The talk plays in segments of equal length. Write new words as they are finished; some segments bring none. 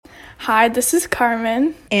Hi, this is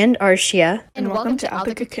Carmen. And Arshia. And welcome to Out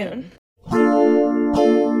the Cocoon.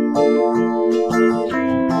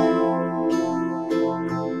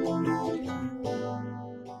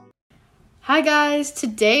 Hi guys,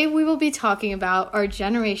 today we will be talking about our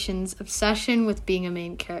generation's obsession with being a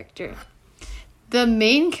main character. The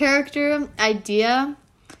main character idea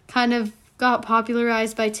kind of got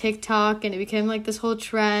popularized by TikTok, and it became like this whole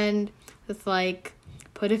trend with like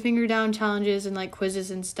put a finger down challenges and like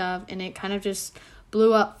quizzes and stuff, and it kind of just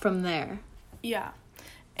blew up from there. Yeah.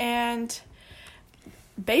 And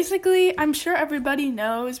basically, I'm sure everybody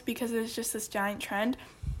knows because it's just this giant trend,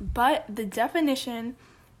 but the definition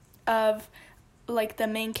of like the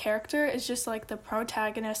main character is just like the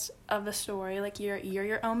protagonist of a story. Like you're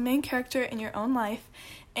your own main character in your own life.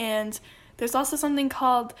 And there's also something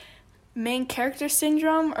called main character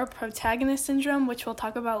syndrome or protagonist syndrome, which we'll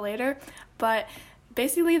talk about later. But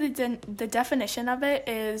basically the definition of it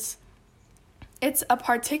is it's a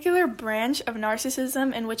particular branch of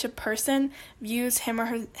narcissism in which a person views him or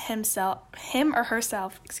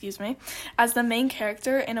herself, as the main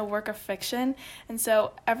character in a work of fiction. And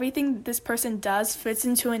so everything this person does fits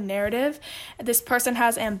into a narrative. This person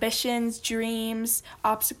has ambitions, dreams,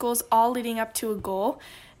 obstacles, all leading up to a goal.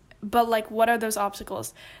 But like, what are those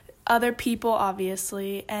obstacles? Other people,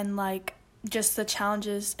 obviously, and like just the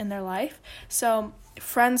challenges in their life. So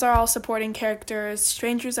friends are all supporting characters,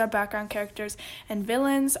 strangers are background characters, and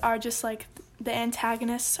villains are just like the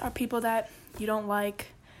antagonists are people that you don't like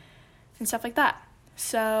and stuff like that.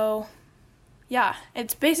 So yeah,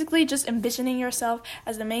 it's basically just envisioning yourself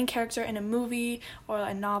as the main character in a movie or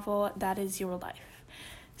a novel that is your life.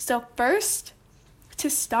 So first, to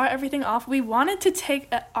start everything off, we wanted to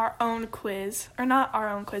take our own quiz, or not our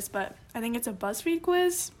own quiz, but I think it's a BuzzFeed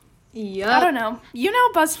quiz. Yep. I don't know. You know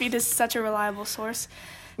BuzzFeed is such a reliable source.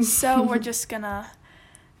 So we're just gonna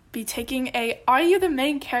be taking a Are You the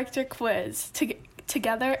Main Character quiz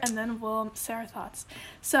together, and then we'll say our thoughts.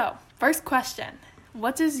 So, first question.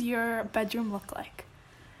 What does your bedroom look like?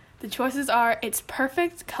 The choices are: it's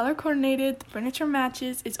perfect, color coordinated, the furniture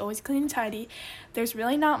matches, it's always clean and tidy, there's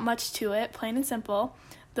really not much to it, plain and simple,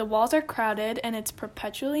 the walls are crowded, and it's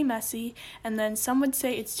perpetually messy, and then some would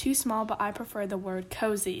say it's too small, but I prefer the word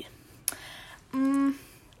cozy.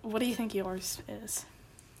 What do you think yours is?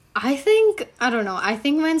 I think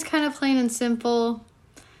mine's kind of plain and simple.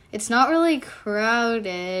 It's not really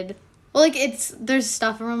crowded. Well, like, there's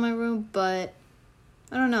stuff around my room, but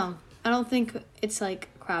I don't know. I don't think it's, like,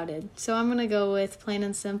 crowded. So I'm gonna go with plain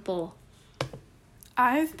and simple.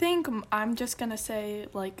 I think I'm just gonna say,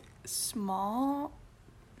 like, small,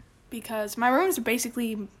 because my room's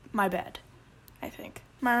basically my bed, I think.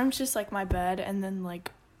 My room's just, like, my bed, and then,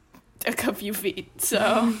 like, a few feet,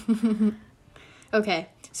 so. Okay,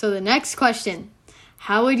 so the next question.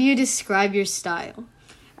 How would you describe your style?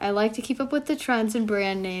 I like to keep up with the trends and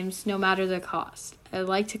brand names, no matter the cost. I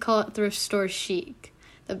like to call it thrift store chic.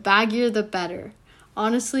 The baggier, the better.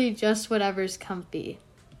 Honestly, just whatever's comfy.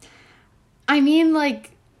 I mean, like,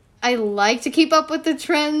 I like to keep up with the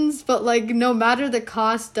trends, but, like, no matter the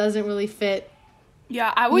cost doesn't really fit.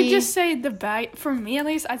 Yeah, I would just say for me at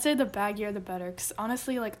least, I'd say the baggier the better, because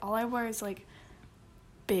honestly, like, all I wear is, like,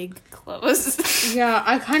 big clothes. Yeah,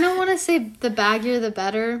 I kind of want to say the baggier the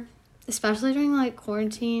better, especially during, like,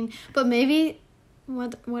 quarantine, but maybe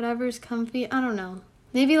whatever's comfy, I don't know.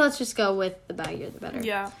 Maybe let's just go with the baggier the better.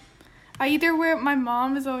 Yeah. My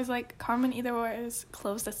mom is always like, Carmen either wears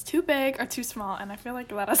clothes that's too big or too small, and I feel like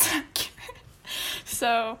that is accurate.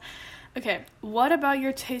 So, okay, what about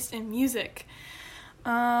your taste in music?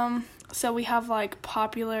 So we have, like,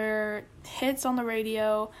 popular hits on the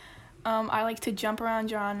radio. I like to jump around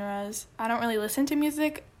genres. I don't really listen to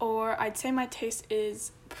music, or I'd say my taste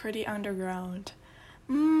is pretty underground.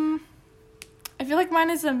 I feel like mine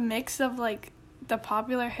is a mix of, like, the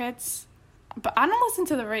popular hits, but I don't listen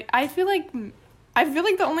to the radio. I feel like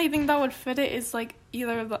the only thing that would fit it is, like,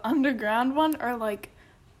 either the underground one or, like,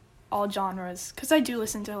 all genres, because I do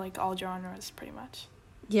listen to, like, all genres pretty much.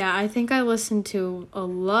 Yeah, I think I listen to a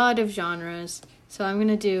lot of genres, so I'm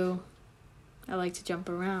gonna do I like to jump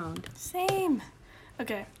around. Same.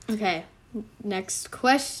 Okay, next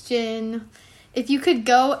question. If you could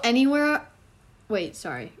go anywhere...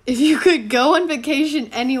 If you could go on vacation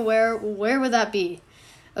anywhere, where would that be?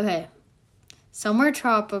 Okay. Somewhere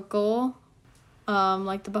tropical,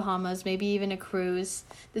 like the Bahamas, maybe even a cruise.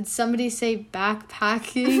 Did somebody say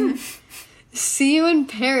backpacking? See you in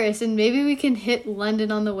Paris, and maybe we can hit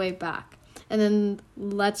London on the way back. And then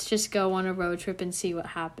let's just go on a road trip and see what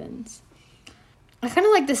happens. I kind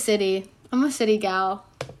of like the city. I'm a city gal.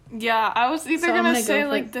 Yeah, I was either going to say,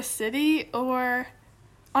 like, the city or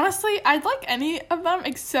Honestly, I'd like any of them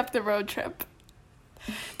except the road trip.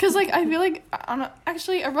 Because, like, I feel like,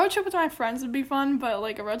 actually, a road trip with my friends would be fun, but,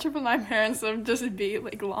 like, a road trip with my parents would just be,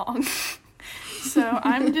 like, long. So,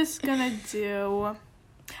 I'm just gonna do...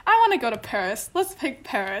 I want to go to Paris. Let's pick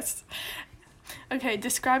Paris. Okay,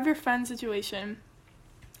 describe your friend situation.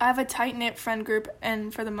 I have a tight-knit friend group,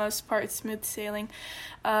 and for the most part, it's smooth sailing.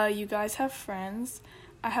 You guys have friends.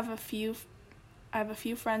 I have a few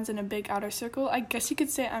friends in a big outer circle. I guess you could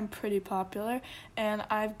say I'm pretty popular, and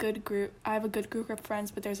I have a good group of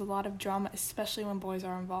friends, but there's a lot of drama, especially when boys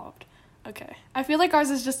are involved. Okay. I feel like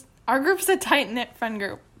our group's a tight-knit friend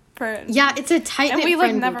group. Yeah, it's a tight-knit friend group, and we,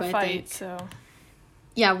 like, never fight, so...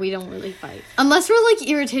 Yeah, we don't really fight. Unless we're, like,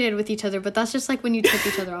 irritated with each other, but that's just, like, when you tip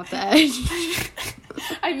each other off the edge.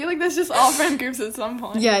 I feel like that's just all friend groups at some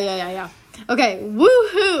point. Yeah. Okay,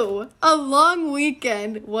 woohoo! A long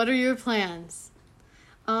weekend. What are your plans?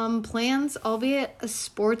 Plans, I'll be at a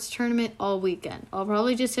sports tournament all weekend. I'll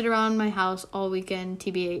probably just sit around my house all weekend,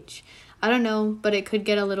 TBH. I don't know, but it could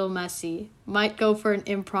get a little messy. Might go for an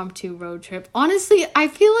impromptu road trip. Honestly, I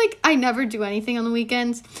feel like I never do anything on the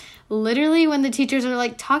weekends. Literally, when the teachers are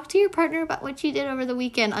like, talk to your partner about what you did over the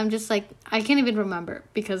weekend, I'm just like, I can't even remember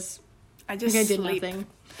because I did nothing.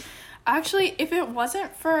 Actually, if it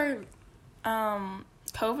wasn't for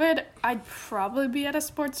COVID, I'd probably be at a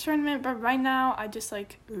sports tournament, but right now, I just,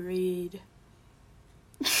 like, read.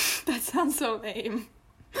 That sounds so lame.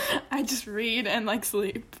 I just read and, like,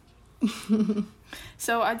 sleep.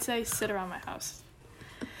 So I'd say sit around my house.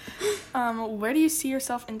 Where do you see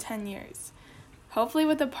yourself in 10 years? Hopefully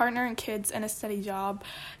with a partner and kids and a steady job.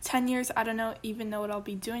 10 years, I don't even know what I'll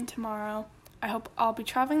be doing tomorrow. I hope I'll be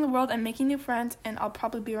traveling the world and making new friends, and I'll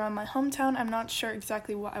probably be around my hometown. I'm not sure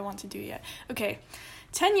exactly what I want to do yet. Okay,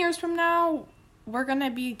 10 years from now, we're going to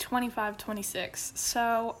be 25, 26.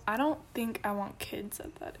 So I don't think I want kids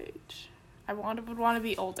at that age. I would want to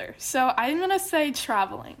be older. So I'm going to say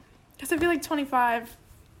traveling. Because I feel like 25,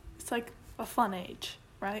 it's like a fun age,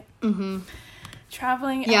 right? Mm-hmm.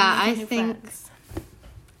 Traveling and making new friends.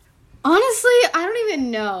 Honestly, I don't even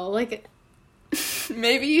know. Like,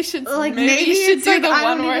 maybe you should. Like, maybe you should do like, the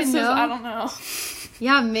one where it says I don't know.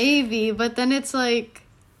 Yeah, maybe, but then it's like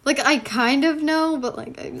I kind of know, but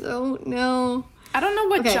like I don't know. I don't know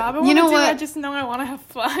what job I want to do. I just know I want to have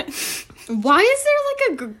fun. Why is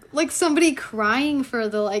there like somebody crying for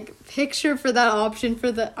the like picture for that option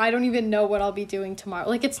for the I don't even know what I'll be doing tomorrow?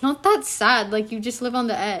 Like, it's not that sad. Like, you just live on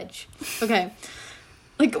the edge. Okay.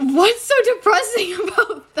 Like, what's so depressing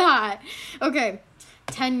about that? Okay.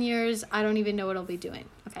 10 years, I don't even know what I'll be doing.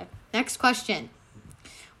 Okay. Next question.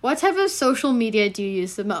 What type of social media do you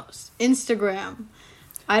use the most? Instagram.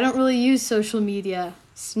 I don't really use social media.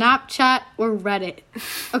 Snapchat or Reddit.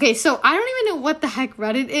 Okay, so I don't even know what the heck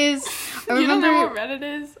Reddit is. You don't know what Reddit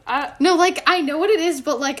is? No, like, I know what it is,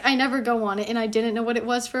 but, like, I never go on it, and I didn't know what it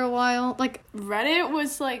was for a while. Like, Reddit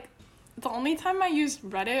was, like, the only time I used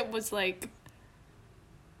Reddit was, like,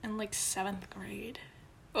 in, like, 7th grade.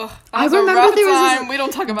 Ugh, I remember there was this, we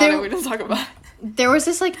don't talk about it. We don't talk about it. There was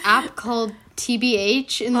this, like, app called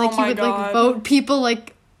TBH, and, like, you would, like, vote people,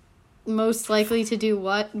 like, most likely to do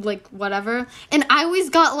what, like, whatever. And I always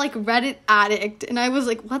got, like, Reddit addict, and I was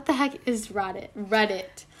like, what the heck is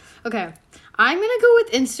Reddit? Okay, I'm gonna go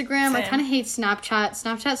with Instagram. Same. I kind of hate Snapchat.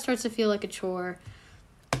 Snapchat starts to feel like a chore.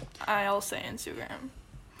 I'll say Instagram.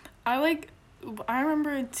 I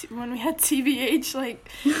remember when we had TBH, like,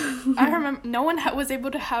 I remember no one was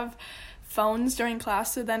able to have phones during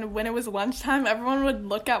class, so then when it was lunchtime, everyone would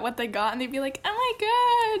look at what they got, and they'd be like, oh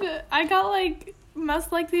my god, I got, like,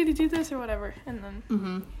 most likely to do this or whatever. And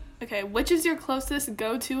then, Okay, which is your closest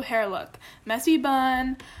go-to hair look? Messy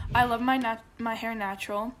bun. I love my hair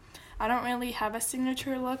natural. I don't really have a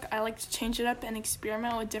signature look. I like to change it up and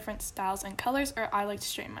experiment with different styles and colors, or I like to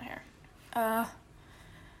straighten my hair.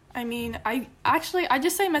 I mean, I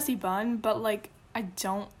just say messy bun, but, like, I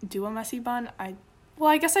don't do a messy bun. I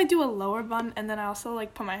guess I do a lower bun, and then I also,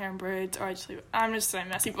 like, put my hair in braids, or I'm just saying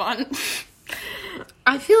messy bun.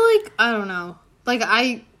 I feel like, I don't know. Like,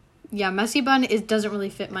 messy bun doesn't really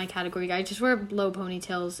fit my category. I just wear low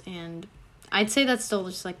ponytails, and I'd say that's still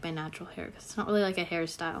just, like, my natural hair, because it's not really, like, a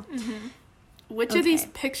hairstyle. Mm-hmm. Which of these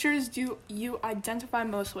pictures do you identify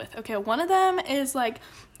most with? Okay, one of them is, like,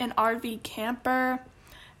 an RV camper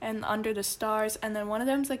and under the stars, and then one of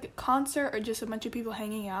them's, like, a concert or just a bunch of people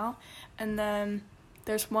hanging out, and then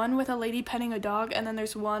there's one with a lady petting a dog, and then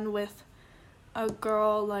there's one with a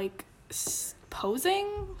girl, like, posing?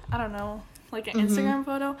 I don't know. Like an Instagram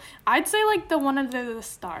photo. I'd say, like, the one under the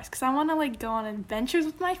stars, because I want to, like, go on adventures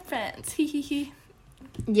with my friends. Hee hee hee.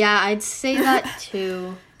 Yeah, I'd say that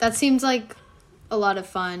too. That seems like a lot of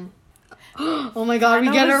fun. Oh my god, we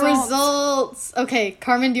Final get our results. results. Okay,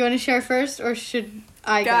 Carmen, do you want to share first, or should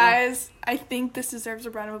I go? Guys, I think this deserves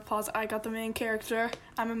a round of applause. I got the main character.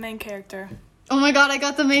 I'm a main character. Oh my god, I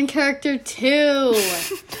got the main character too. I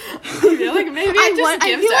feel like maybe it just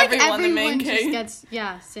gives everyone the main just character. gets,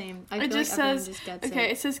 yeah, same. I It feel just like everyone says, just gets okay,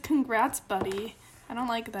 it. it says, congrats, buddy. I don't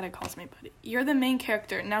like that it calls me buddy. You're the main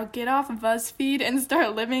character. Now get off BuzzFeed and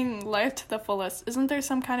start living life to the fullest. Isn't there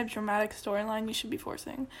some kind of dramatic storyline you should be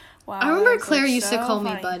forcing? Wow. I remember that's, Claire like, used to so call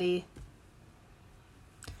me funny. buddy.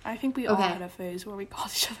 I think we all Okay. had a phase where we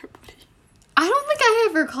called each other buddy. I don't think I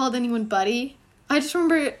ever called anyone buddy. I just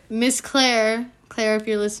remember Miss Claire, if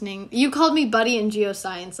you're listening, you called me buddy in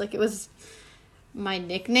geoscience. Like, it was my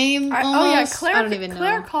nickname almost. Oh yeah, Claire. I don't even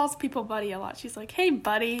Claire know. calls people buddy a lot. She's like, "Hey,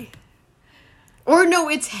 buddy." Or no,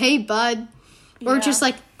 it's hey, bud. Or Yeah. just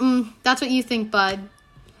like, that's what you think, bud.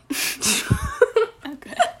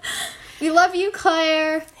 Okay. We love you,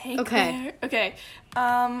 Claire. Hey, Okay. Claire.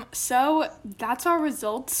 Okay. So that's our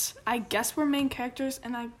results. I guess we're main characters,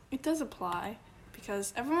 and it does apply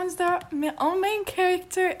because everyone's their own main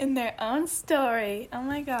character in their own story. Oh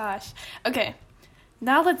my gosh. Okay.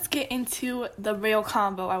 Now let's get into the real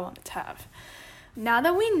combo I wanted to have. Now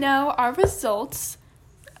that we know our results,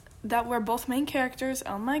 that we're both main characters,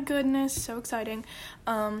 oh my goodness, so exciting.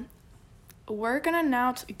 We're gonna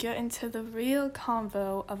now get into the real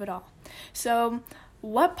convo of it all. So,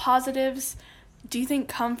 what positives do you think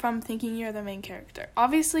come from thinking you're the main character?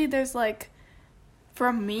 Obviously, there's like,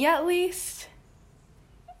 for me at least,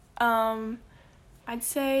 I'd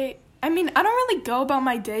say, I mean, I don't really go about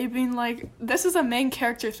my day being like, this is a main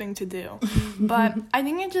character thing to do. But I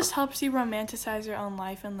think it just helps you romanticize your own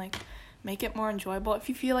life and like make it more enjoyable if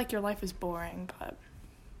you feel like your life is boring. But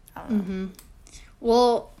I don't know.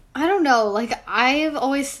 Well, I don't know. Like, I've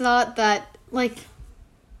always thought that, like,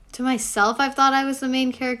 to myself, I've thought I was the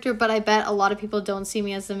main character, but I bet a lot of people don't see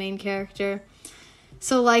me as the main character.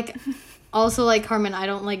 So, like, also, like, Carmen, I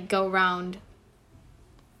don't, like, go around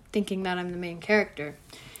thinking that I'm the main character.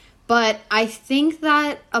 But I think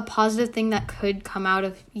that a positive thing that could come out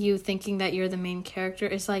of you thinking that you're the main character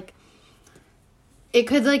is, like, it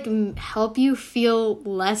could, like, help you feel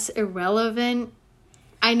less irrelevant.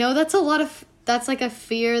 I know that's like a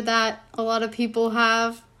fear that a lot of people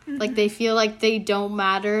have. Like, they feel like they don't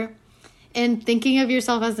matter. And thinking of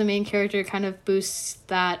yourself as the main character kind of boosts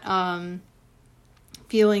that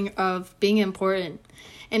feeling of being important.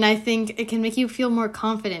 And I think it can make you feel more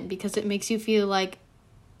confident because it makes you feel like,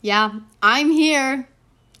 yeah, I'm here.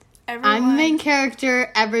 I'm the main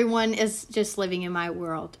character. Everyone is just living in my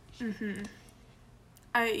world.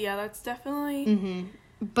 Yeah, that's definitely...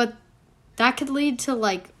 But that could lead to,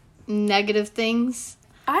 like, negative things.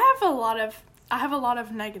 I have a lot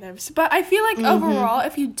of negatives, but I feel like overall,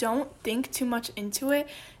 if you don't think too much into it,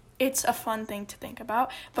 it's a fun thing to think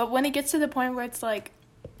about. But when it gets to the point where it's like,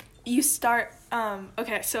 you start,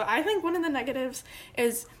 okay, so I think one of the negatives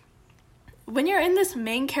is when you're in this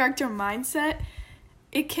main character mindset,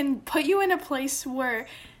 it can put you in a place where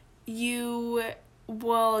you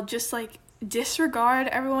will just, like, disregard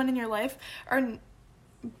everyone in your life, or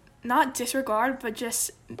not disregard, but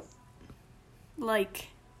just, like,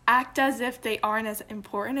 act as if they aren't as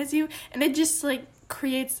important as you, and it just, like,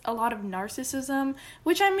 creates a lot of narcissism,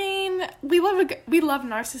 which, I mean, we love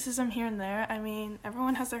narcissism here and there. I mean,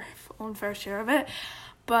 everyone has their own fair share of it,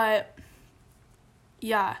 but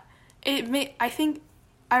yeah, I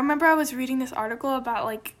remember I was reading this article about,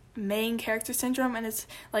 like, main character syndrome, and it's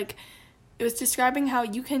like, it was describing how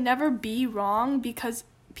you can never be wrong because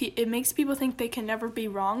it makes people think they can never be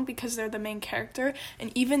wrong because they're the main character.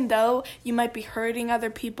 And even though you might be hurting other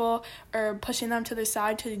people or pushing them to the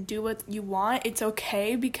side to do what you want, it's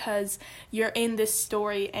okay because you're in this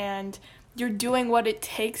story and you're doing what it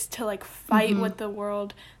takes to, like, fight what the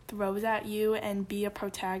world throws at you and be a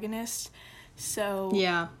protagonist. So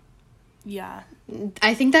Yeah. Yeah.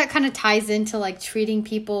 I think that kind of ties into, like, treating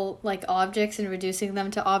people like objects and reducing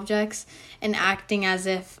them to objects and acting as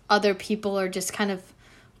if other people are just kind of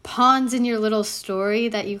pawns in your little story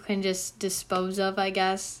that you can just dispose of, I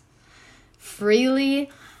guess, freely.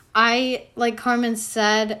 Like Carmen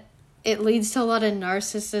said, it leads to a lot of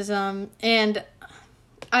narcissism, and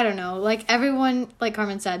I don't know, like, everyone, like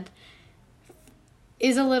Carmen said,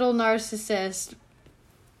 is a little narcissist,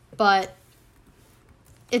 but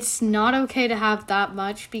it's not okay to have that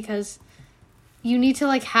much because you need to,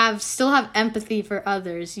 like, still have empathy for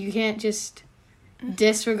others. You can't just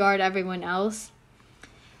disregard everyone else.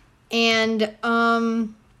 And I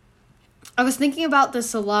was thinking about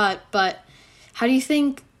this a lot, but how do you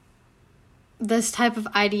think this type of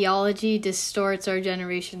ideology distorts our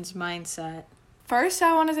generation's mindset? first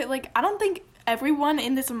I want to say, like, I don't think everyone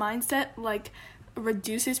in this mindset, like,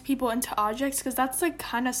 reduces people into objects, because that's, like,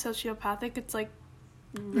 kind of sociopathic. It's, like,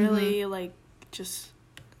 really, like, just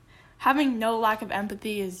having no lack of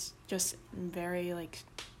empathy is just very, like,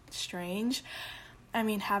 strange. I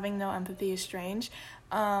mean, having no empathy is strange.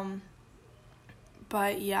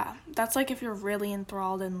 But, yeah, that's, like, if you're really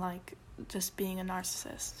enthralled in, like, just being a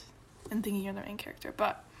narcissist and thinking you're the main character.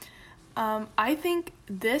 But I think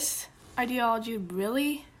this ideology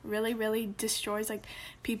really, really, really destroys, like,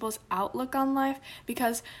 people's outlook on life,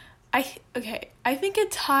 because I think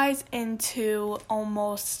it ties into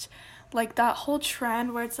almost, like, that whole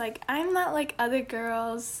trend where it's, like, I'm not like other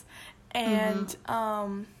girls, and,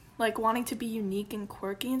 like, wanting to be unique and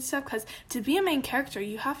quirky and stuff, because to be a main character,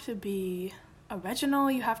 you have to be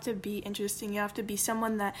original, you have to be interesting, you have to be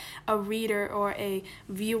someone that a reader or a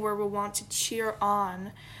viewer will want to cheer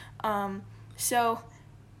on. So,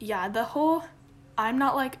 yeah, the whole I'm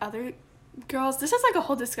not like other girls, this is like a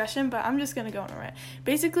whole discussion, but I'm just gonna go on a rant.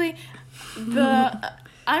 Basically, the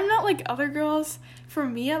I'm not like other girls, for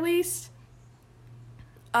me at least,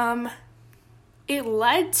 it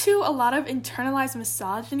led to a lot of internalized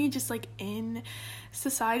misogyny just, like, in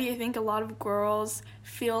society. I think a lot of girls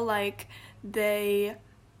feel like they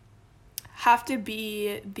have to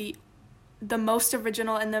be the most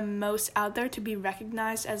original and the most out there to be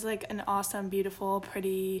recognized as, like, an awesome, beautiful,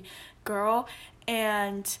 pretty girl.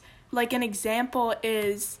 And, like, an example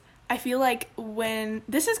is, I feel like when,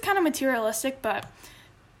 this is kind of materialistic, but,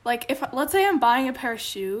 like, if, let's say I'm buying a pair of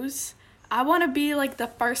shoes, I want to be, like, the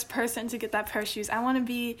first person to get that pair of shoes. I want to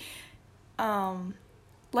be,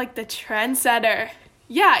 like, the trendsetter.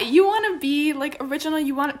 Yeah, you want to be, like, original.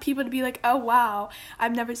 You want people to be like, oh, wow,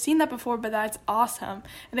 I've never seen that before, but that's awesome.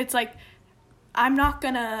 And it's like, I'm not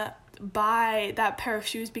gonna buy that pair of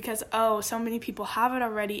shoes because, oh, so many people have it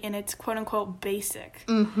already and it's quote-unquote basic.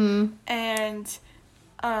 And,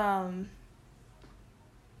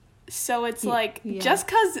 so it's like, just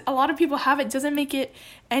because a lot of people have it doesn't make it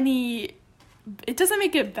it doesn't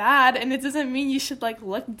make it bad, and it doesn't mean you should, like,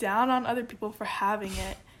 look down on other people for having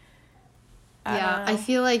it. I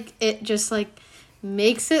feel like it just, like,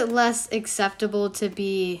 makes it less acceptable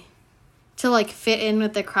to like, fit in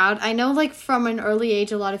with the crowd. I know, like, from an early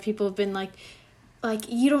age, a lot of people have been like,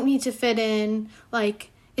 you don't need to fit in, like,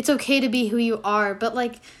 it's okay to be who you are, but,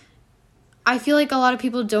 like, I feel like a lot of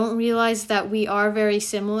people don't realize that we are very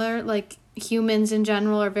similar, like, humans in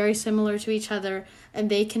general are very similar to each other, and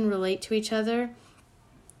they can relate to each other,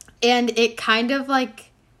 and it kind of,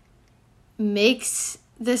 like, this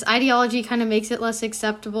ideology kind of makes it less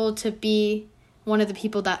acceptable to be one of the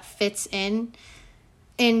people that fits in,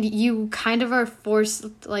 and you kind of are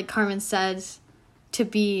forced, like Carmen says, to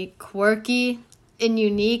be quirky and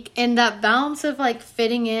unique, and that balance of, like,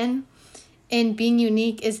 fitting in and being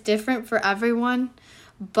unique is different for everyone,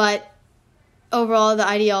 but overall the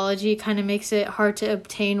ideology kind of makes it hard to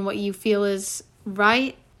obtain what you feel is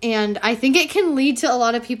right. And I think it can lead to a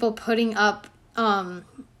lot of people putting up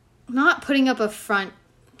not putting up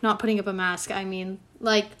a mask, I mean,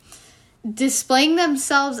 like, displaying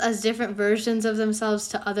themselves as different versions of themselves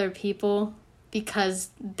to other people because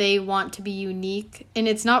they want to be unique, and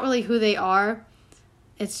it's not really who they are,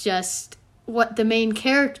 it's just what the main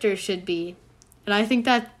character should be. And I think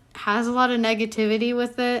that has a lot of negativity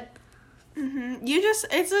with it.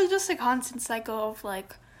 It's just a constant cycle of,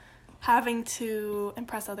 like, having to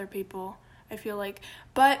impress other people, I feel like.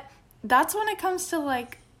 But that's when it comes to,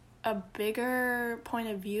 like, a bigger point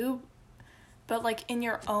of view. But, like, in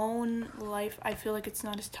your own life, I feel like it's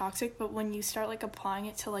not as toxic. But when you start, like, applying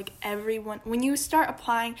it to, like, everyone, when you start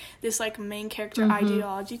applying this, like, main character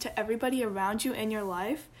ideology to everybody around you in your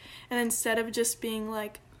life, and instead of just being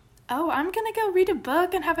like, oh, I'm gonna go read a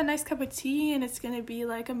book and have a nice cup of tea, and it's gonna be,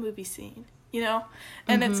 like, a movie scene, you know?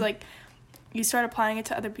 And it's, like, you start applying it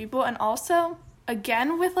to other people. And also,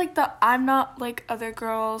 again, with, like, the I'm not like other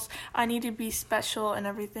girls, I need to be special and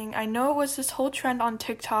everything. I know it was this whole trend on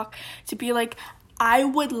TikTok to be like, I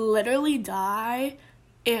would literally die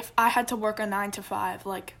if I had to work a 9-to-5.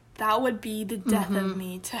 Like, that would be the death of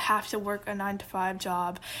me, to have to work a 9-to-5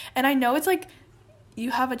 job. And I know it's, like,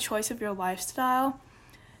 you have a choice of your lifestyle.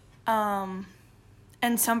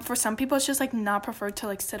 And for some people, it's just, like, not preferred to,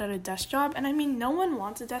 like, sit at a desk job. And, I mean, no one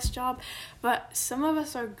wants a desk job, but some of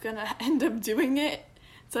us are gonna end up doing it.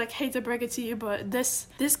 It's, like, hate to break it to you, but this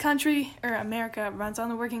country, or America, runs on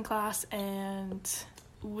the working class, and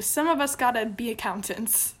some of us gotta be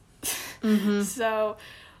accountants. So,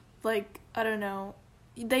 like, I don't know.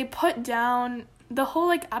 They put down the whole,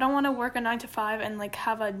 like, I don't want to work a 9-to-5 and, like,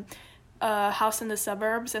 have a a house in the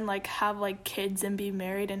suburbs and like have like kids and be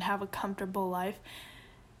married and have a comfortable life.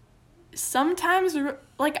 Sometimes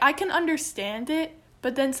like I can understand it,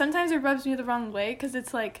 but then sometimes it rubs me the wrong way because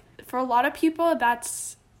it's like for a lot of people that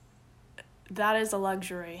is a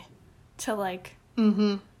luxury to like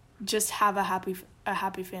just have a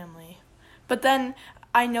happy family. But then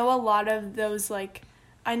I know a lot of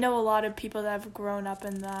people that have grown up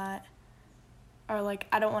in that are like,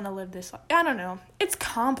 I don't want to live this life. I don't know. It's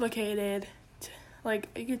complicated. Like,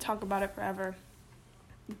 you could talk about it forever.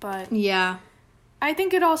 But yeah, I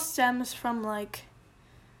think it all stems from, like,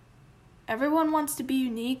 everyone wants to be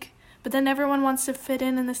unique, but then everyone wants to fit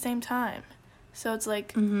in the same time. So it's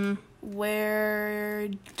like, where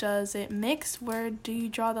does it mix? Where do you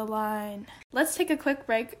draw the line? Let's take a quick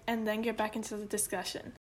break and then get back into the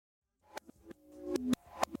discussion.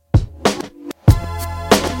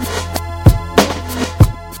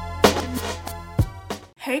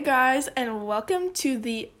 Hey guys, and welcome to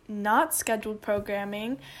the Not Scheduled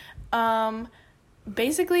programming.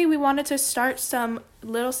 Basically, we wanted to start some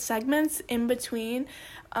little segments in between,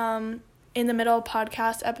 in the middle of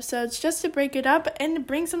podcast episodes, just to break it up and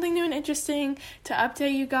bring something new and interesting to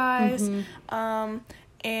update you guys,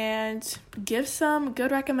 and give some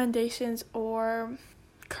good recommendations or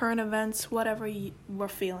current events, whatever we're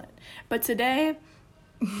feeling. But today,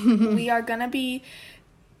 we are gonna be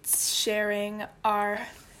sharing our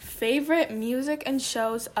favorite music and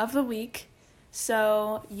shows of the week.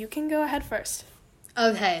 So you can go ahead first.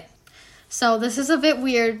 Okay, so this is a bit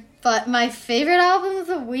weird, but my favorite album of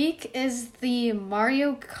the week is the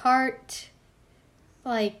Mario Kart,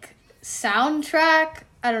 like, soundtrack.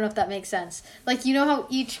 I don't know if that makes sense. Like, you know how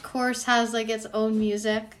each course has, like, its own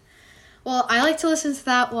music? Well, I like to listen to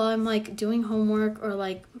that while I'm, like, doing homework or,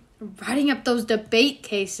 like, writing up those debate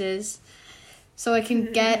cases so I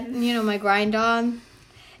can get, my grind on.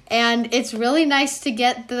 And it's really nice to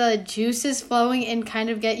get the juices flowing and kind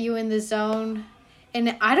of get you in the zone.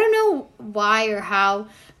 And I don't know why or how,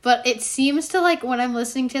 but it seems to, like, when I'm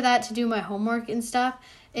listening to that to do my homework and stuff,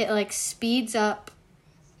 it, like, speeds up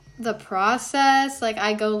the process. Like,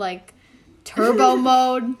 I go, like, turbo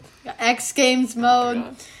mode, X Games mode.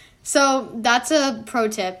 Oh, so that's a pro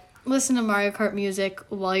tip. Listen to Mario Kart music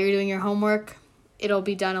while you're doing your homework. It'll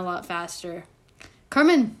be done a lot faster.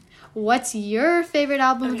 Carmen, what's your favorite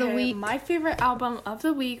album of the week? My favorite album of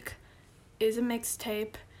the week is a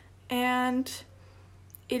mixtape, and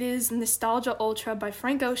it is Nostalgia Ultra by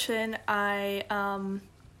Frank Ocean. I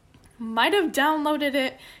might have downloaded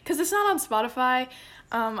it because it's not on Spotify.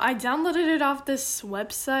 I downloaded it off this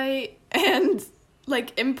website and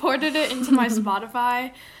like imported it into my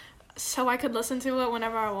Spotify so I could listen to it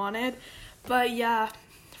whenever I wanted. But yeah,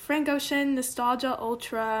 Frank Ocean, Nostalgia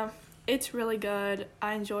Ultra. It's really good.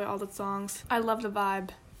 I enjoy all the songs. I love the vibe.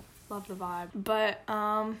 But,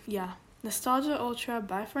 yeah. Nostalgia Ultra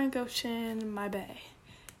by Frank Ocean, my bae.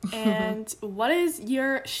 And what is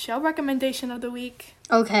your show recommendation of the week?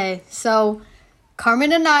 Okay, so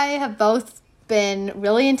Carmen and I have both been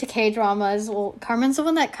really into K-dramas. Well, Carmen's the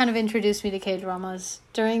one that kind of introduced me to K-dramas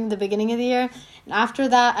during the beginning of the year. And after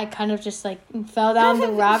that, I kind of just, like, fell down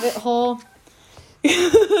the rabbit hole.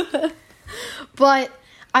 But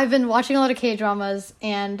I've been watching a lot of K-dramas,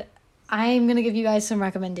 and I'm going to give you guys some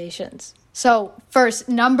recommendations. So, first,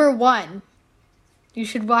 number 1. You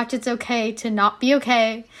should watch It's Okay to Not Be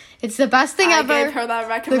Okay. It's the best thing ever. I gave her that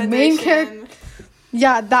recommendation. The main character.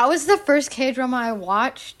 Yeah, that was the first K-drama I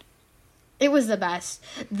watched. It was the best.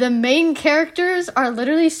 The main characters are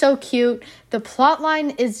literally so cute. The plot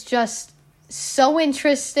line is just so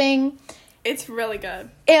interesting. It's really good.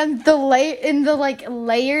 And the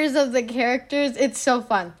layers of the characters, it's so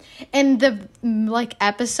fun. And the like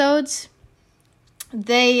episodes,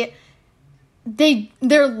 they're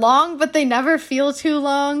long, but they never feel too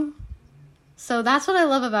long. So that's what I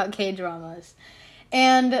love about K-dramas.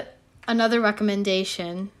 And another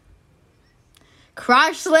recommendation,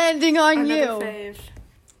 Crash Landing on You.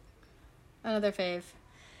 Another fave.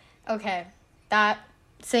 Okay, that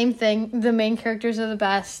same thing. The main characters are the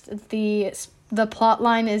best. The plot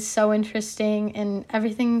line is so interesting, and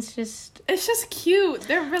everything's just... It's just cute.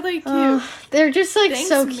 They're really cute. They're just, like, Thanks,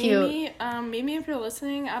 so Mimi. cute. Mimi, if you're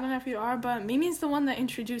listening, I don't know if you are, but Mimi's the one that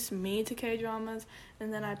introduced me to K-dramas,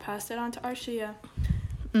 and then I passed it on to Arshia.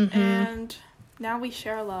 And now we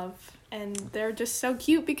share love, and they're just so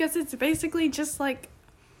cute because it's basically just, like,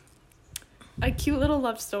 a cute little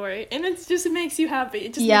love story, and it just makes you happy.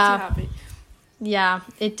 It just makes you happy. Yeah,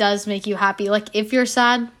 it does make you happy. Like, if you're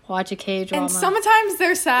sad, watch a K-drama. And sometimes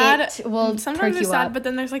they're sad. It will sometimes perk they're sad, up. but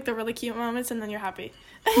then there's, like, the really cute moments, and then you're happy.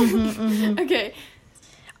 Mm-hmm. Okay.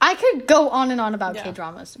 I could go on and on about Yeah.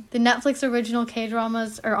 K-dramas. The Netflix original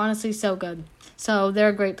K-dramas are honestly so good. So they're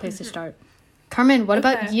a great place to start. Carmen, what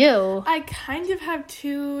about Okay. you? I kind of have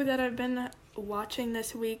two that I've been watching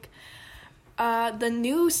this week. The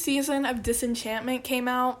new season of Disenchantment came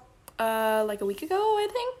out like a week ago, I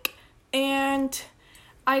think. And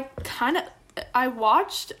I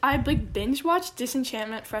binge watched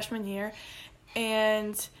Disenchantment freshman year,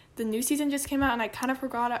 and the new season just came out and I kind of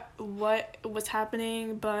forgot what was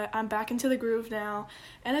happening, but I'm back into the groove now,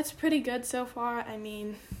 and it's pretty good so far. I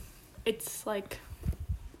mean, it's like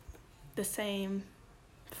the same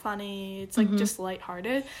funny, it's like just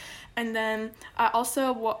lighthearted. And then I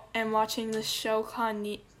also am watching this show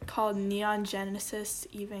called Neon Genesis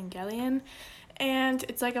Evangelion, and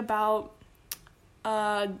it's like about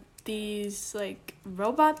these like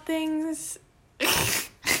robot things.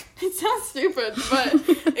 It sounds stupid, but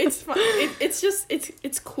it's fun.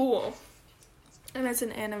 It's cool, and it's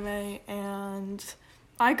an anime, and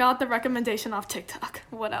I got the recommendation off TikTok.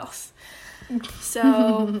 What else?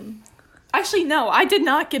 So actually, no, I did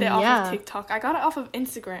not get it off of TikTok. I got it off of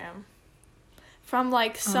Instagram from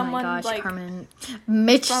like someone. Oh my gosh, like Carmen,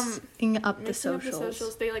 mixing up the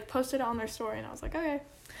socials. They like posted it on their story, and I was like, okay.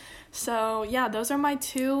 So yeah, those are my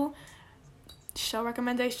two show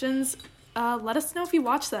recommendations. Let us know if you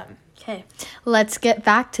watch them. Okay, let's get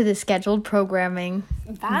back to the scheduled programming.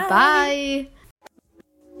 Bye.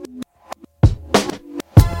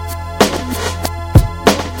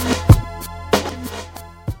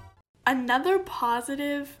 Another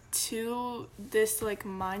positive to this like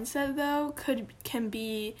mindset though can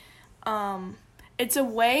be it's a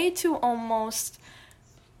way to almost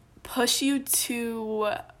push you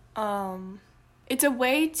to it's a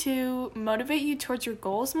way to motivate you towards your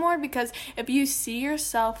goals more, because if you see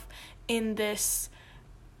yourself in this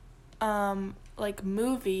like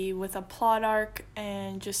movie with a plot arc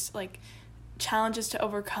and just like challenges to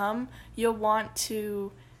overcome, you'll want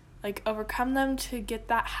to like overcome them to get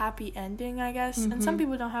that happy ending, I guess. And some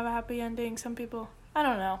people don't have a happy ending, some people, I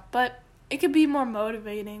don't know, but it could be more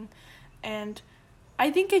motivating, and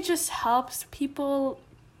I think it just helps people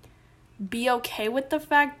be okay with the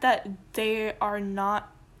fact that they are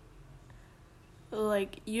not,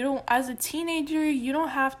 like, you don't, as a teenager, you don't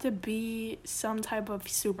have to be some type of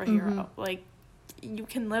superhero. Like, you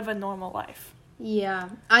can live a normal life. Yeah,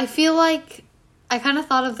 I feel like I kind of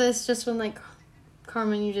thought of this just when, like,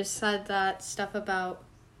 Carmen, you just said that stuff about,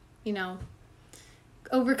 you know,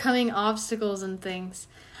 overcoming obstacles and things.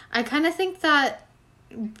 I kind of think that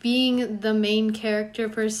being the main character,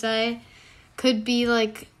 per se, could be,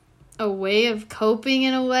 like, a way of coping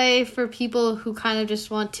in a way for people who kind of just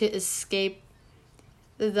want to escape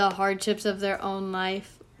the hardships of their own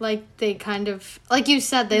life. Like, they kind of, like you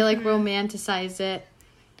said, they, like, romanticize it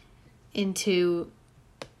into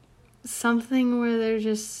something where they're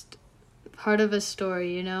just part of a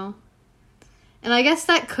story, you know? And I guess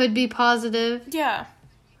that could be positive. Yeah.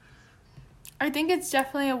 I think it's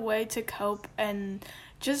definitely a way to cope and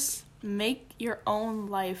just make your own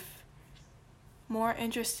life more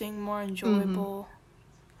interesting, more enjoyable.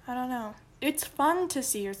 I don't know. It's fun to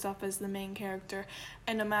see yourself as the main character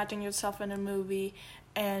and imagine yourself in a movie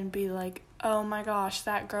and be like, oh my gosh,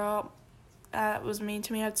 that girl that was mean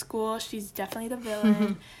to me at school, she's definitely the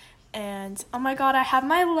villain. And oh my god, I have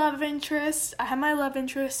my love interest,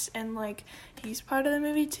 and like, he's part of the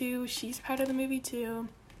movie too, she's part of the movie too.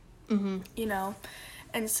 You know?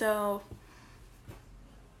 And so,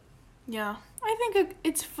 yeah, I think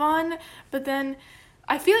it's fun, but then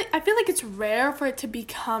I feel like it's rare for it to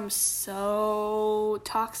become so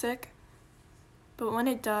toxic. But when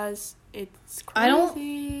it does, it's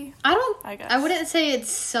crazy. I wouldn't say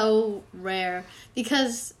it's so rare,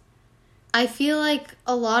 because I feel like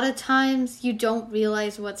a lot of times you don't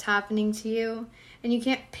realize what's happening to you, and you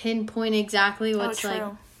can't pinpoint exactly what's like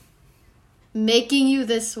making you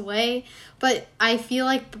this way. But I feel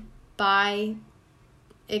like by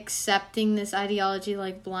accepting this ideology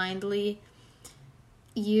like blindly,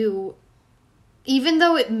 you, even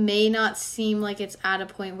though it may not seem like it's at a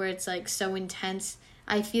point where it's like so intense,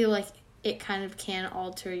 I feel like it kind of can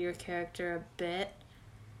alter your character a bit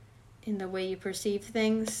in the way you perceive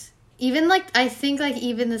things. Even like, I think like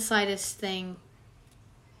even the slightest thing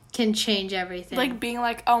can change everything. Like being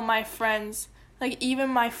like, oh, my friends, like even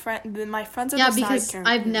my friends are the side characters.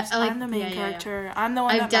 I'm the main character. Yeah. I'm the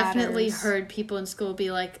one I've that definitely matters. heard people in school be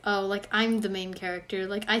like, oh, like, I'm the main character.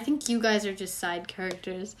 Like, I think you guys are just side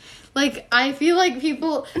characters. Like, I feel like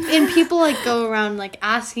people like go around like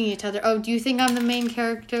asking each other, oh, do you think I'm the main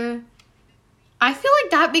character? I feel like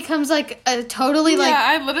that becomes like a totally like... Yeah,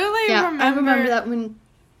 I literally remember... I remember that when...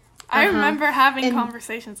 I remember having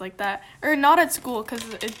conversations like that. Or not at school,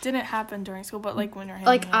 because it didn't happen during school, but, like, when you're hanging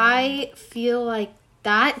Like, out. I feel like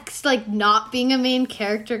that, like, not being a main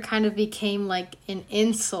character kind of became, like, an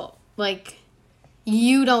insult. Like,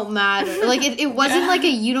 you don't matter. Like, it wasn't, like, a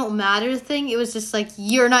you don't matter thing. It was just, like,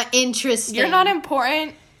 you're not interesting. You're not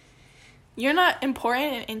important. You're not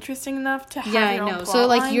important and interesting enough to have your own plot So,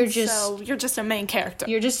 like, line, you're just... So you're just a main character.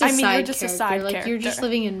 You're just a side you're just character. a side like, character. you're just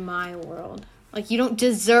living in my world. Like, you don't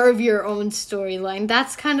deserve your own storyline.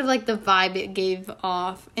 That's kind of, like, the vibe it gave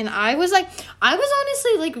off. And I was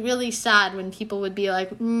honestly, like, really sad when people would be like,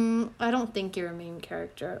 I don't think you're a main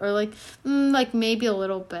character. Or, like, like, maybe a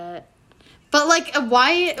little bit. But, like,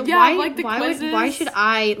 why should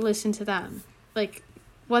I listen to them? Like,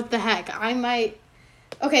 what the heck? I might...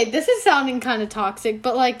 Okay, this is sounding kind of toxic,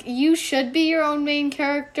 but, like, you should be your own main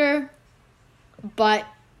character, but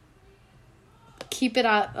keep it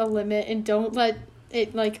at a limit and don't let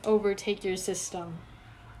it, like, overtake your system.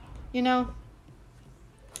 You know?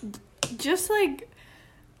 Just, like...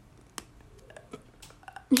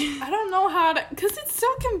 I don't know how to... Because it's so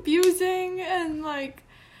confusing and, like...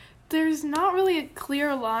 There's not really a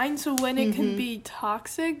clear line, so when it can be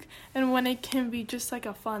toxic and when it can be just, like,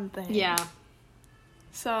 a fun thing. Yeah.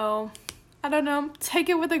 So, I don't know. Take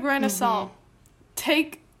it with a grain of salt.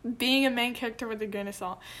 Take being a main character with a grain of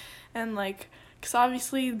salt. And, like, because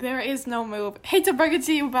obviously there is no move. Hate to break it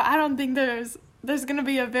to you, but I don't think there's going to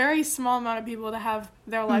be a very small amount of people that have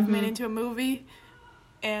their life made into a movie.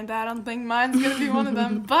 And I don't think mine's going to be one of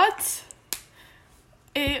them. But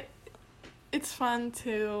it's fun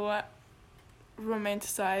to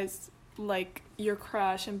romanticize, like, your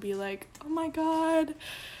crush and be like, oh my god.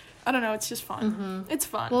 I don't know, it's just fun. It's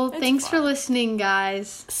fun. Well, thanks for listening,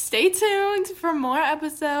 guys. Stay tuned for more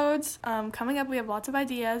episodes. Coming up, we have lots of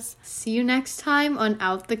ideas. See you next time on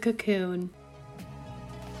Out the Cocoon.